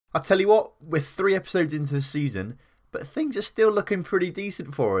I tell you what, we're 3 episodes into the season, but things are still looking pretty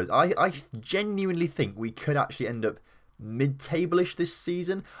decent for us. I genuinely think we could actually end up mid-table-ish this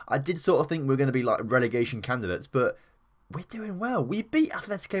season. I did sort of think we were going to be like relegation candidates, but we're doing well. We beat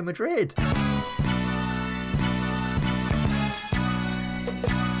Atletico Madrid.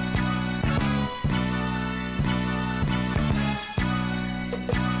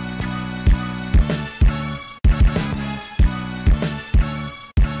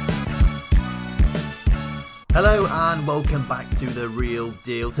 Hello and welcome back to The Real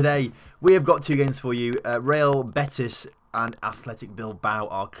Deal. Today we have got 2 games for you. Real Betis and Althletic Bilbao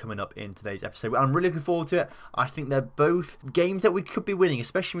are coming up in today's episode. I'm really looking forward to it. I think they're both games that we could be winning,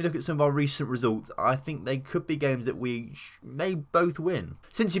 especially when we look at some of our recent results. I think they could be games that we may both win.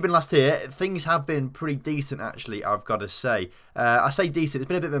 Since you've been last here, things have been pretty decent actually, I've got to say. I say decent, it's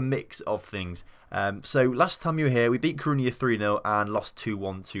been a bit of a mix of things. So last time you were here, we beat Coruña 3-0 and lost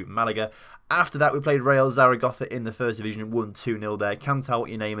 2-1 to Malaga. After that, we played Real Zaragoza in the first division and won 2-0 there. Can't tell what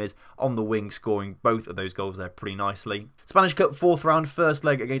your name is on the wing, scoring both of those goals there pretty nicely. Spanish Cup 4th round, first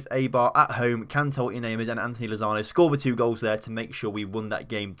leg against Eibar at home. Can't tell what your name is, and Anthony Lozano scored the 2 goals there to make sure we won that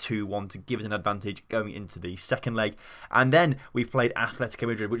game 2-1 to give us an advantage going into the second leg. And then we played Atletico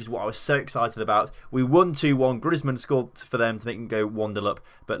Madrid, which is what I was so excited about. We won 2-1. Griezmann scored for them to make them go 1-0 up,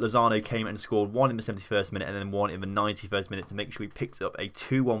 but Lozano came and scored 1 in the 71st minute and then 1 in the 91st minute to make sure we picked up a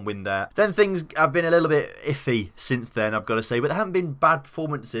 2-1 win there. Then things have been a little bit iffy since then, I've got to say, but they haven't been bad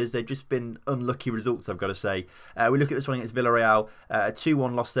performances. They've just been unlucky results, I've got to say. We look at this one against Villarreal, a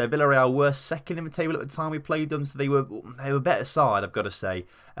 2-1 loss there. Villarreal were second in the table at the time we played them, so they were better side, I've got to say.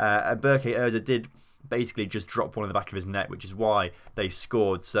 Berke Erza did basically just drop one in the back of his net, which is why they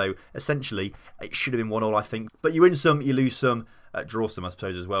scored. So essentially, it should have been 1-1, I think. But you win some, you lose some. Draw some, I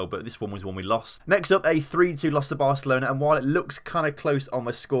suppose, as well, but this one was one we lost. Next up, a 3-2 loss to Barcelona, and while it looks kind of close on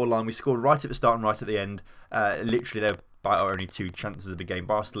the scoreline, we scored right at the start and right at the end. Literally, they were by our only 2 chances of the game.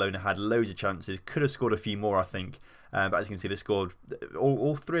 Barcelona had loads of chances, could have scored a few more, I think. But as you can see, they scored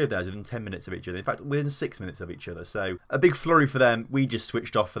all 3 of theirs within 10 minutes of each other. In fact, within 6 minutes of each other. So a big flurry for them. We just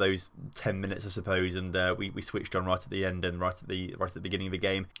switched off for those 10 minutes, I suppose, and we switched on right at the end and right at the beginning of the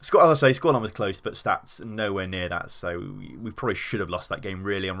game. As I say, scoreline was close, but stats nowhere near that. So we probably should have lost that game,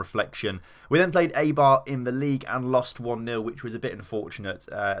 really, on reflection. We then played Eibar in the league and lost 1-0, which was a bit unfortunate.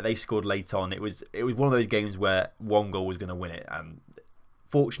 They scored late on. It was one of those games where 1 goal was going to win it, and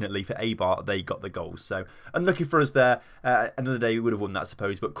fortunately for Eibar, they got the goals. So unlucky for us there. Another day we would have won that, I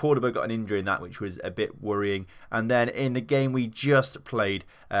suppose. But Cordoba got an injury in that, which was a bit worrying. And then in the game we just played,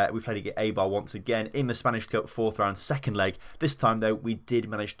 we played against Eibar once again in the Spanish Cup 4th round, second leg. This time, though, we did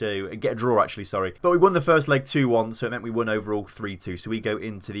manage to get a draw, actually, sorry. But we won the first leg 2-1, so it meant we won overall 3-2. So we go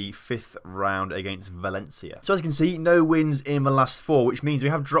into the 5th round against Valencia. So as you can see, no wins in the last 4, which means we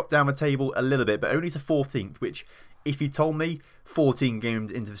have dropped down the table a little bit, but only to 14th, which, if you told me 14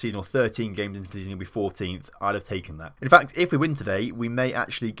 games into the season or 13 games into the season, you'll be 14th, I'd have taken that. In fact, if we win today, we may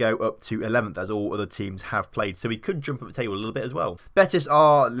actually go up to 11th as all other teams have played, so we could jump up the table a little bit as well. Betis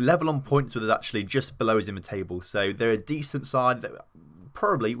are level on points with us, actually, just below us in the table, so they're a decent side that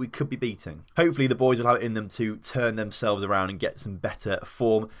probably we could be beating. Hopefully the boys will have it in them to turn themselves around and get some better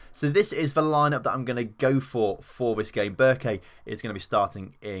form. So this is the lineup that I'm going to go for this game. Berke is going to be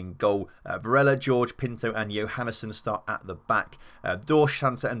starting in goal. Varela, George, Pinto and Johannesson start at the back. Dorsch,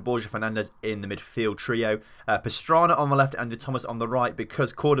 Sansa and Borja Fernandez in the midfield trio. Pastrana on the left and De Thomas on the right,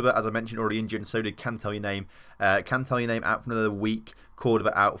 because Cordoba, as I mentioned, already injured, and so did Can't Tell Your Name. Can't Tell Your Name out for another week.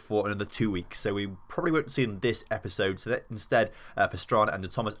 Cordoba out for another 2 weeks, so we probably won't see them this episode. So that instead, Pastrana and De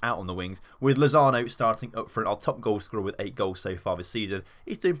Thomas out on the wings, with Lozano starting up front, our top goal scorer with 8 goals so far this season.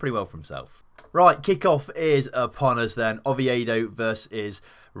 He's doing pretty well for himself. Right, kickoff is upon us then. Oviedo versus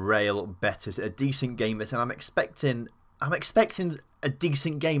Real Betis, a decent game this, and I'm expecting a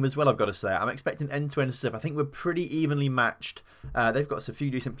decent game as well, I've got to say. I'm expecting end-to-end stuff. I think we're pretty evenly matched. They've got a few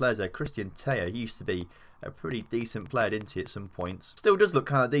decent players there. Christian Teja, he used to be a pretty decent player, didn't he, at some points? Still does look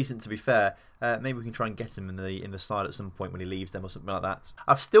kind of decent, to be fair. Maybe we can try and get him in the side at some point when he leaves them or something like that.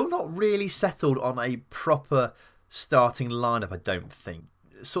 I've still not really settled on a proper starting lineup, I don't think.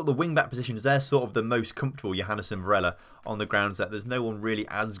 Sort of the wing-back positions, they're sort of the most comfortable, Johannes and Varela, on the grounds that there's no one really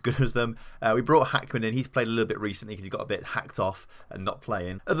as good as them. We brought Hackman in. He's played a little bit recently because he got a bit hacked off and not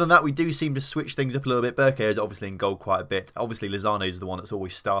playing. Other than that, we do seem to switch things up a little bit. Berke is obviously in goal quite a bit. Obviously, Lozano is the one that's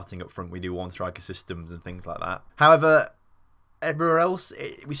always starting up front. We do one-striker systems and things like that. However, everywhere else,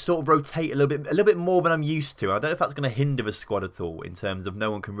 we sort of rotate a little bit more than I'm used to. I don't know if that's going to hinder the squad at all, in terms of no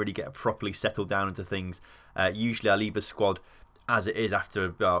one can really get properly settled down into things. Usually I leave the squad as it is after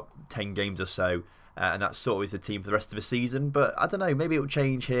about 10 games or so, and that sort of is the team for the rest of the season. But I don't know, maybe it will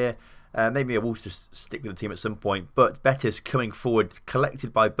change here. Maybe I will just stick with the team at some point. But Betis coming forward,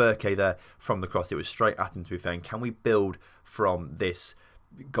 collected by Burke there from the cross. It was straight at him, to be fair. And can we build from this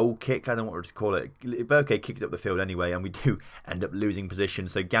goal kick? I don't know what to call it. Burke kicks up the field anyway, and we do end up losing position.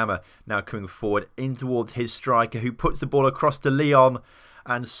 So Gamma now coming forward in towards his striker, who puts the ball across to Leon.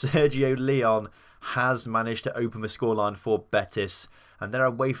 And Sergio Leon has managed to open the scoreline for Betis. And they're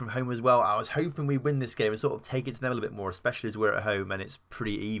away from home as well. I was hoping we'd win this game and sort of take it to them a little bit more, especially as we're at home and it's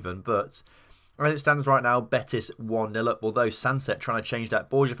pretty even. But as it stands right now, Betis 1-0 up. Although Sunset trying to change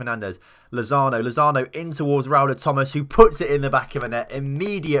that. Borja Fernandez, Lozano in towards Raul Thomas, who puts it in the back of the net.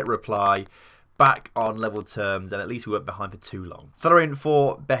 Immediate reply. Back on level terms, and at least we weren't behind for too long. Throw in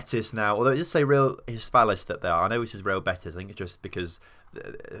for Betis now, although it does say Real Hispalis that they are. I know this is Real Betis. I think it's just because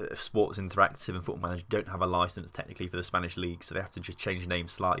Sports Interactive and Football Manager don't have a license technically for the Spanish league, so they have to just change the name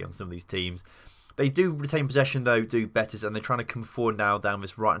slightly on some of these teams. They do retain possession though, do Betis, and they're trying to come forward now down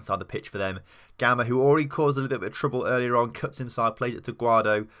this right hand side of the pitch for them. Gamma, who already caused a little bit of trouble earlier on, cuts inside, plays it to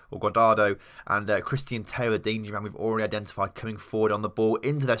Guardado, and Christian Taylor, danger man, we've already identified, coming forward on the ball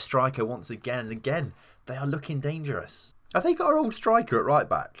into their striker once again, and again, they are looking dangerous. I think our old striker at right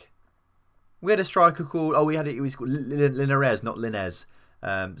back. We had a striker called, it was called Linares, not Linez.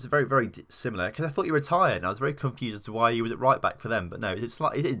 It's very, very similar, because I thought he retired, and I was very confused as to why he was at right back for them, but no, it's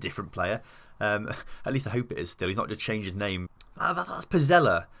a different player. At least I hope it is still. He's not just changed his name. That's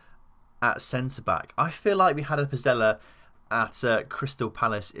Pizzella at centre-back. I feel like we had a Pizzella at Crystal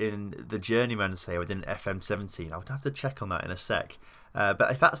Palace in the Journeyman sale within FM17. I would have to check on that in a sec. But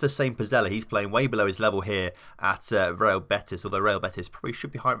if that's the same Pizzella, he's playing way below his level here at Real Betis, although Real Betis probably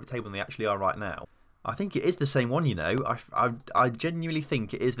should be higher up the table than they actually are right now. I think it is the same one, you know. I genuinely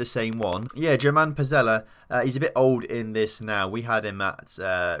think it is the same one. Yeah, German Pizzella, he's a bit old in this now. We had him at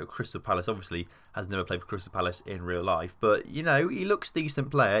Crystal Palace. Obviously, has never played for Crystal Palace in real life. But, you know, he looks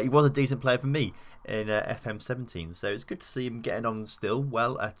decent player. He was a decent player for me in FM17. So it's good to see him getting on still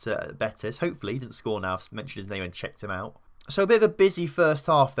well at Betis. Hopefully, he didn't score now. I've mentioned his name and checked him out. So a bit of a busy first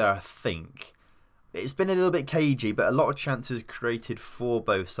half there, I think. It's been a little bit cagey, but a lot of chances created for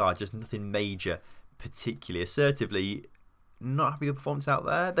both sides. Just nothing major. Particularly assertively, not happy with the performance out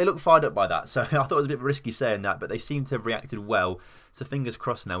there. They look fired up by that, so I thought it was a bit risky saying that, but they seem to have reacted well. So fingers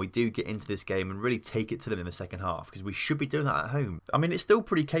crossed now we do get into this game and really take it to them in the second half, because we should be doing that at home. I mean, it's still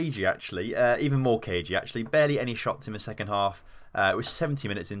pretty cagey actually, even more cagey actually. Barely any shots in the second half. It was 70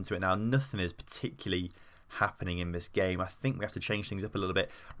 minutes into it now. Nothing is particularly happening in this game. I think we have to change things up a little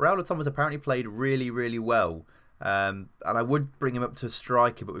bit. Raul Thomas apparently played really, really well. And I would bring him up to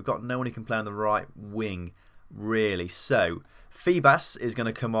striker, but we've got no one who can play on the right wing, really. So, Febas is going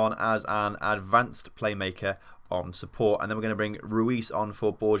to come on as an advanced playmaker on support, and then we're going to bring Ruiz on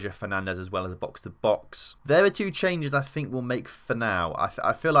for Borja Fernandez as well as a box-to-box. There are two changes I think we'll make for now.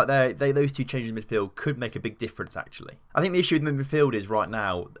 I feel like those two changes in midfield could make a big difference, actually. I think the issue with midfield is right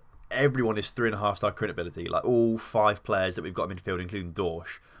now, everyone is 3.5-star current ability. Like, all 5 players that we've got in midfield, including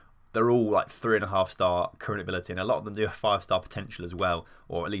Dorsch, they're all like 3.5-star current ability, and a lot of them do a 5-star potential as well,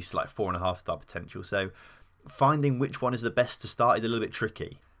 or at least like 4.5-star potential. So finding which one is the best to start is a little bit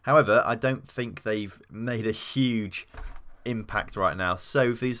tricky. However, I don't think they've made a huge impact right now.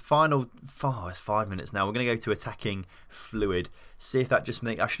 So for these final, it's 5 minutes now, we're going to go to attacking fluid. See if that just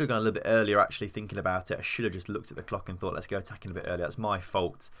makes. I should have gone a little bit earlier actually thinking about it. I should have just looked at the clock and thought, let's go attacking a bit earlier. That's my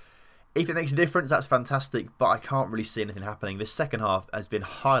fault. If it makes a difference, that's fantastic, but I can't really see anything happening. This second half has been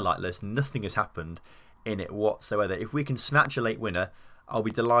highlightless. Nothing has happened in it whatsoever. If we can snatch a late winner, I'll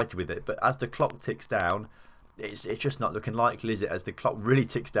be delighted with it. But as the clock ticks down, it's just not looking likely, is it? As the clock really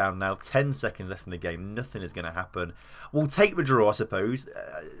ticks down now, 10 seconds left in the game, nothing is going to happen. We'll take the draw, I suppose.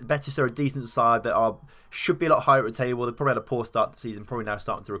 Betis are a decent side that should be a lot higher at the table. They probably had a poor start to the season, probably now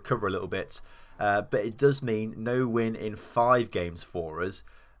starting to recover a little bit. But it does mean no win in 5 games for us.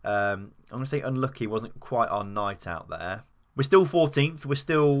 I'm going to say unlucky wasn't quite our night out there. We're still 14th. We're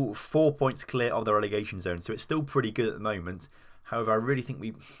still 4 points clear of the relegation zone, so it's still pretty good at the moment. However, I really think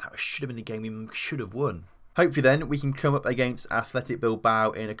that should have been the game we should have won. Hopefully then we can come up against Althletic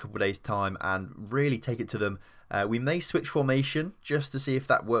Bilbao in a couple of days' time and really take it to them. We may switch formation just to see if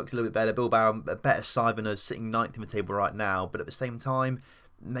that works a little bit better. Bilbao, a better side than us, sitting 9th in the table right now, but at the same time,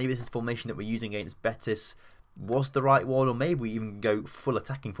 maybe this is the formation that we're using against Betis was the right one, or maybe we even go full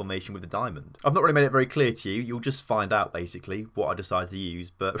attacking formation with the diamond. I've not really made it very clear to you. You'll just find out basically what I decide to use,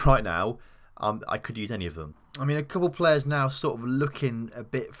 but right now I could use any of them. I mean, a couple of players now sort of looking a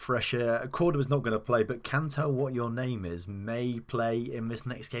bit fresher. Cordoba's not going to play, but Can Tell What Your Name Is may play in this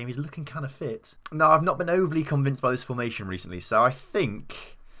next game. He's looking kind of fit. No, I've not been overly convinced by this formation recently, so I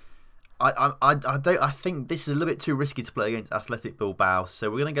think I think this is a little bit too risky to play against Athletic Bilbao, so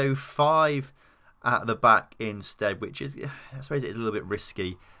we're going to go 5 at the back instead, which is, I suppose, it is a little bit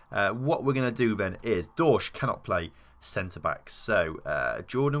risky. What we're going to do then is Dorsch cannot play centre back, so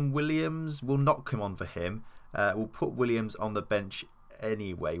Jordan Williams will not come on for him. We'll put Williams on the bench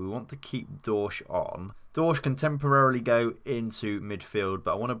anyway. We want to keep Dorsch on. Dorsch can temporarily go into midfield,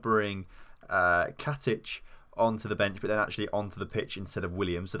 but I want to bring Katic onto the bench, but then actually onto the pitch instead of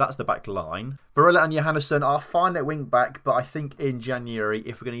Williams. So that's the back line. Varela and Johannesson are fine at wing back, but I think in January,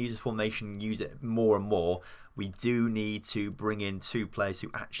 if we're going to use this formation, use it more and more, we do need to bring in 2 players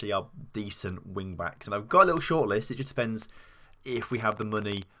who actually are decent wing backs. And I've got a little short list. It just depends if we have the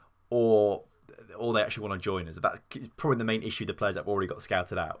money or they actually want to join us. That's probably the main issue, the players that have already got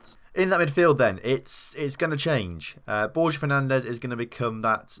scouted out. In that midfield then, it's going to change. Borja Fernandez is going to become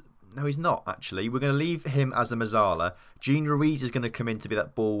that... No, he's not, actually. We're going to leave him as a Mazzala. Gene Ruiz is going to come in to be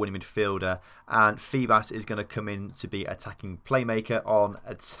that ball-winning midfielder. And Febas is going to come in to be attacking playmaker on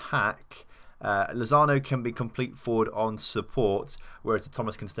attack. Lozano can be complete forward on support, whereas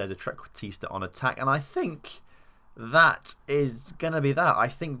Thomas can stay as a trequartista on attack. And I think that is going to be that. I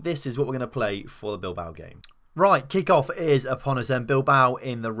think this is what we're going to play for the Bilbao game. Right, kick-off is upon us then. Bilbao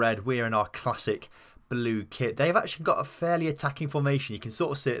in the red. We're in our classic blue kit. They've actually got a fairly attacking formation. You can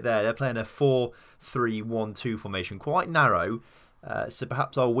sort of see it there. They're playing a 4-3-1-2 formation, quite narrow, so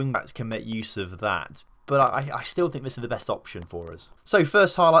perhaps our wing-backs can make use of that. But I still think this is the best option for us. So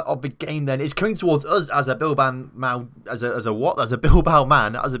first highlight of the game then is coming towards us as a Bilbao man, as a Bilbao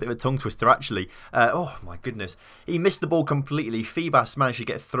man. That was a bit of a tongue twister actually. Oh my goodness, he missed the ball completely. Febas managed to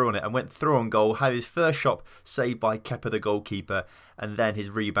get through on it and went through on goal. Had his first shot saved by Kepa, the goalkeeper, and then his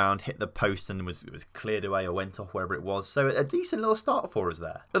rebound hit the post and was cleared away or went off wherever it was. So a decent little start for us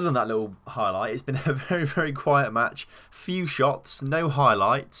there. Other than that little highlight, it's been a very, very quiet match. Few shots, no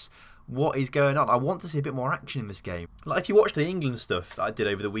highlights. What is going on? I want to see a bit more action in this game. Like, if you watch the England stuff that I did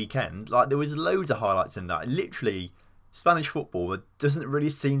over the weekend, like, there was loads of highlights in that. Literally, Spanish football, there doesn't really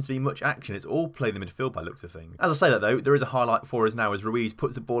seem to be much action. It's all play in the midfield by looks of things. As I say that though, there is a highlight for us now as Ruiz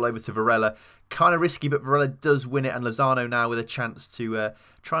puts the ball over to Varela. Kind of risky, but Varela does win it, and Lozano now with a chance to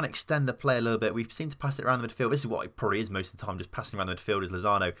try and extend the play a little bit. We seem to pass it around the midfield. This is what it probably is most of the time, just passing around the midfield as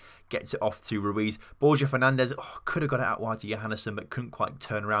Lozano gets it off to Ruiz. Borja Fernandez could have got it out wide to Johannesson, but couldn't quite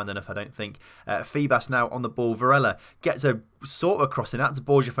turn around enough, I don't think. Febas now on the ball. Varela gets a sort of crossing out to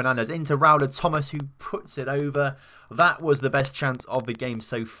Borja Fernandez into Raul Thomas, who puts it over. That was the best chance of the game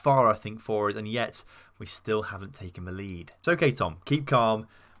so far, I think, for us, and yet we still haven't taken the lead. It's okay, Tom. Keep calm.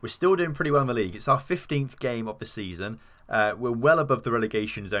 We're still doing pretty well in the league. It's our 15th game of the season. We're well above the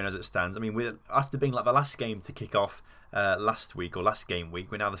relegation zone as it stands. I mean, after being like the last game to kick off last week, or last game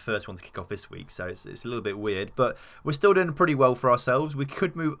week, we're now the first one to kick off this week. So it's a little bit weird, but we're still doing pretty well for ourselves. We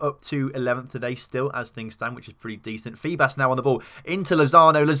could move up to 11th today still as things stand, which is pretty decent. Febas now on the ball into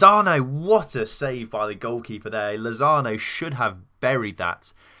Lozano. Lozano, what a save by the goalkeeper there. Lozano should have buried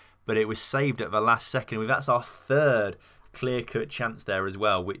that, but it was saved at the last second. That's our third clear-cut chance there as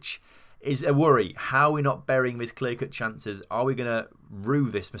well, which is a worry. How are we not burying these clear-cut chances? Are we going to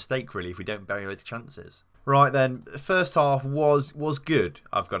rue this mistake, really, if we don't bury those chances? Right then, the first half was good,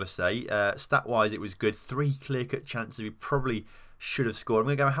 I've got to say. Stat-wise, it was good. 3 clear-cut chances we probably should have scored. I'm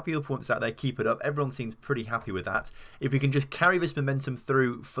going to go happy with the points out there. Keep it up. Everyone seems pretty happy with that. If we can just carry this momentum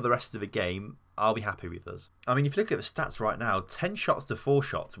through for the rest of the game, I'll be happy with us. I mean, if you look at the stats right now, 10 shots to 4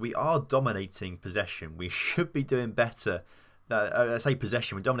 shots. We are dominating possession. We should be doing better. I say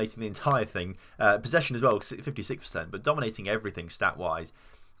possession, we're dominating the entire thing. Possession as well, 56%, but dominating everything stat-wise.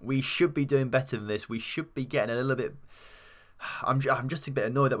 We should be doing better than this. We should be getting a little bit... I'm just a bit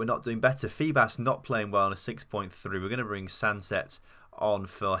annoyed that we're not doing better. Febas not playing well on a 6.3. We're going to bring Sanset on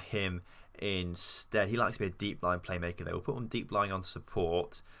for him instead. He likes to be a deep line playmaker though. We'll put him deep line on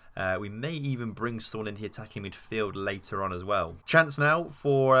support. We may even bring someone in here attacking midfield later on as well. Chance now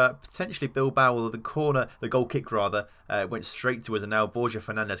for potentially Bilbao. The corner, the goal kick rather, went straight to us, and now Borja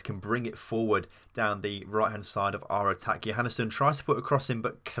Fernandez can bring it forward down the right hand side of our attack. Johannesson tries to put a cross in,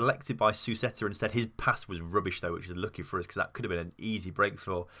 but collected by Suseta instead. His pass was rubbish though, which is lucky for us because that could have been an easy break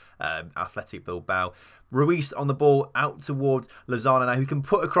for Athletic Bilbao. Ruiz on the ball out towards Lozano now, who can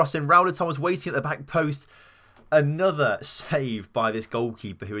put a cross in. Raul Thomas waiting at the back post. Another save by this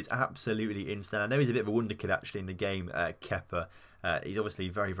goalkeeper who is absolutely insane. I know he's a bit of a wonder kid actually in the game, Kepa. He's obviously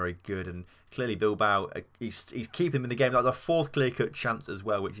very, very good, and clearly Bilbao, he's keeping him in the game. That was our 4th clear-cut chance as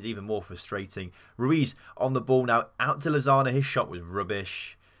well, which is even more frustrating. Ruiz on the ball now, out to Lozano. His shot was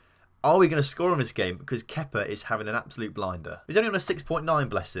rubbish. Are we going to score in this game? Because Kepa is having an absolute blinder. He's only on a 6.9,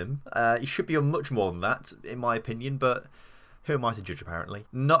 bless him. He should be on much more than that, in my opinion, but Who am I to judge, apparently?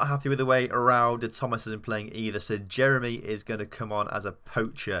 Not happy with the way Raul de Thomas has been playing either, so Jeremy is going to come on as a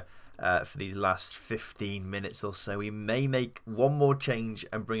poacher for these last 15 minutes or so. We may make one more change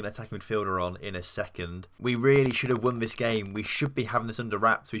and bring an attacking midfielder on in a second. We really should have won this game. We should be having this under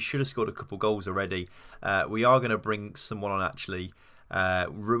wraps. We should have scored a couple goals already. We are going to bring someone on, actually.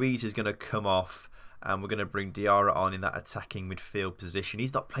 Ruiz is going to come off. And we're going to bring Diarra on in that attacking midfield position.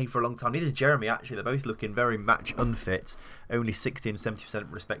 He's not played for a long time. Neither is Jeremy, actually. They're both looking very match unfit. Only 60 and 70%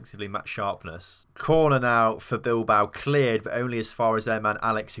 respectively match sharpness. Corner now for Bilbao. Cleared, but only as far as their man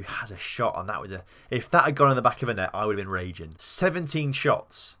Alex, who has a shot. And that was a... If that had gone in the back of a net, I would have been raging. 17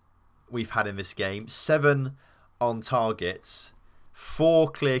 shots we've had in this game. 7 on target.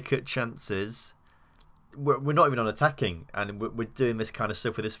 4 clear-cut chances. We're not even on attacking. And we're doing this kind of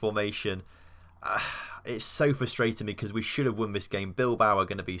stuff with this formation. It's so frustrating because we should have won this game. Bilbao are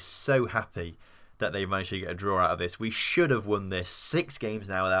going to be so happy that they managed to get a draw out of this. We should have won this. 6 games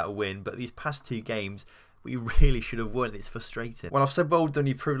now without a win, but these past 2 games we really should have won. It's frustrating. Well, I've said well done.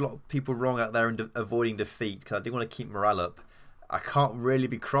 You proved a lot of people wrong out there in avoiding defeat because I didn't want to keep morale up. I can't really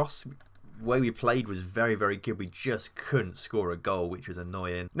be cross. The way we played was very, very good. We just couldn't score a goal, which was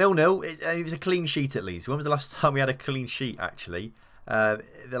annoying. 0-0. It was a clean sheet at least. When was the last time we had a clean sheet, actually?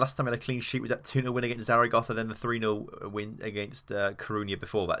 The last time I had a clean sheet was that 2-0 win against Zaragoza, then the 3-0 win against Coruña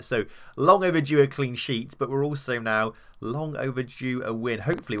before that. So long overdue a clean sheet, but we're also now long overdue a win.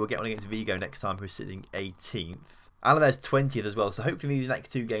 Hopefully we'll get one against Vigo next time, who's sitting 18th. Alaves 20th as well, so hopefully these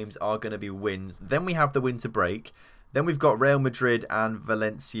next 2 games are going to be wins. Then we have the winter break. Then we've got Real Madrid and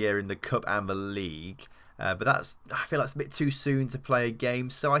Valencia in the Cup and the League. But I feel like it's a bit too soon to play a game.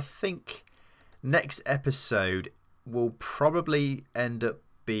 So I think next episode will probably end up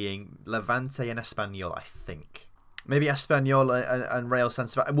being Levante and Espanyol, I think. Maybe Espanyol and Real San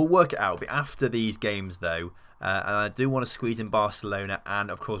Sebastian. We'll work it out. But after these games, though, and I do want to squeeze in Barcelona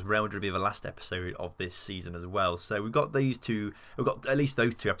and, of course, Real Madrid will be the last episode of this season as well. So we've got these 2, we've got at least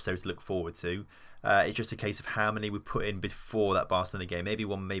those 2 episodes to look forward to. It's just a case of how many we put in before that Barcelona game. Maybe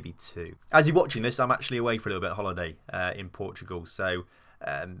 1, maybe 2. As you're watching this, I'm actually away for a little bit of holiday in Portugal. So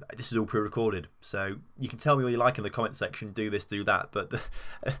this is all pre-recorded, so you can tell me what you like in the comment section. Do this, do that, but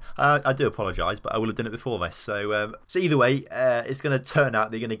I do apologise, but I will have done it before this. So either way, it's going to turn out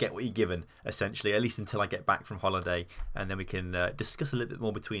that you're going to get what you're given, essentially, at least until I get back from holiday, and then we can discuss a little bit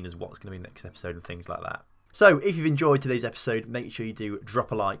more between us what's going to be next episode and things like that. So if you've enjoyed today's episode, make sure you do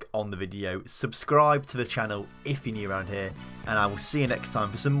drop a like on the video, subscribe to the channel if you're new around here, and I will see you next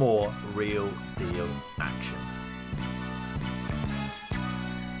time for some more Real Deal action.